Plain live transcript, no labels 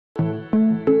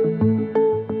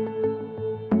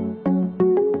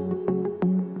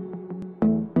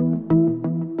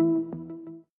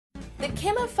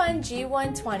KIMAFUN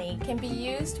G120 can be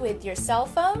used with your cell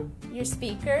phone, your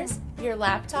speakers, your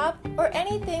laptop, or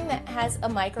anything that has a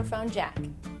microphone jack.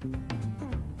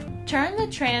 Turn the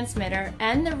transmitter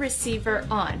and the receiver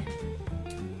on.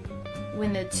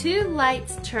 When the two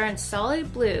lights turn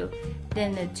solid blue,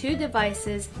 then the two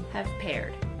devices have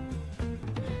paired.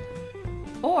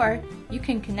 Or you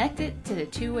can connect it to the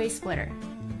two-way splitter.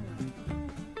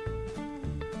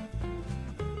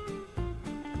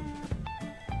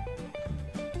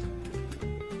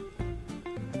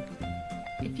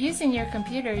 If using your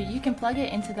computer, you can plug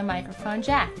it into the microphone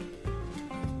jack.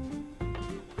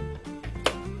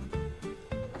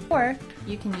 Or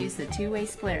you can use the two-way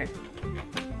splitter.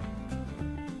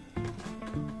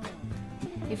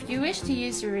 If you wish to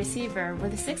use your receiver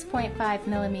with a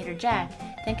 6.5mm jack,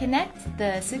 then connect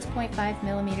the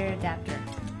 6.5mm adapter.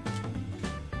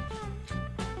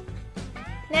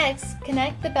 Next,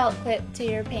 connect the belt clip to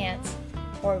your pants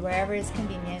or wherever is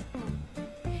convenient.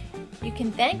 You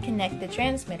can then connect the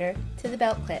transmitter to the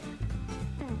belt clip.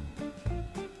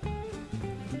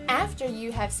 After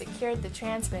you have secured the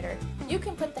transmitter, you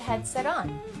can put the headset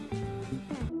on.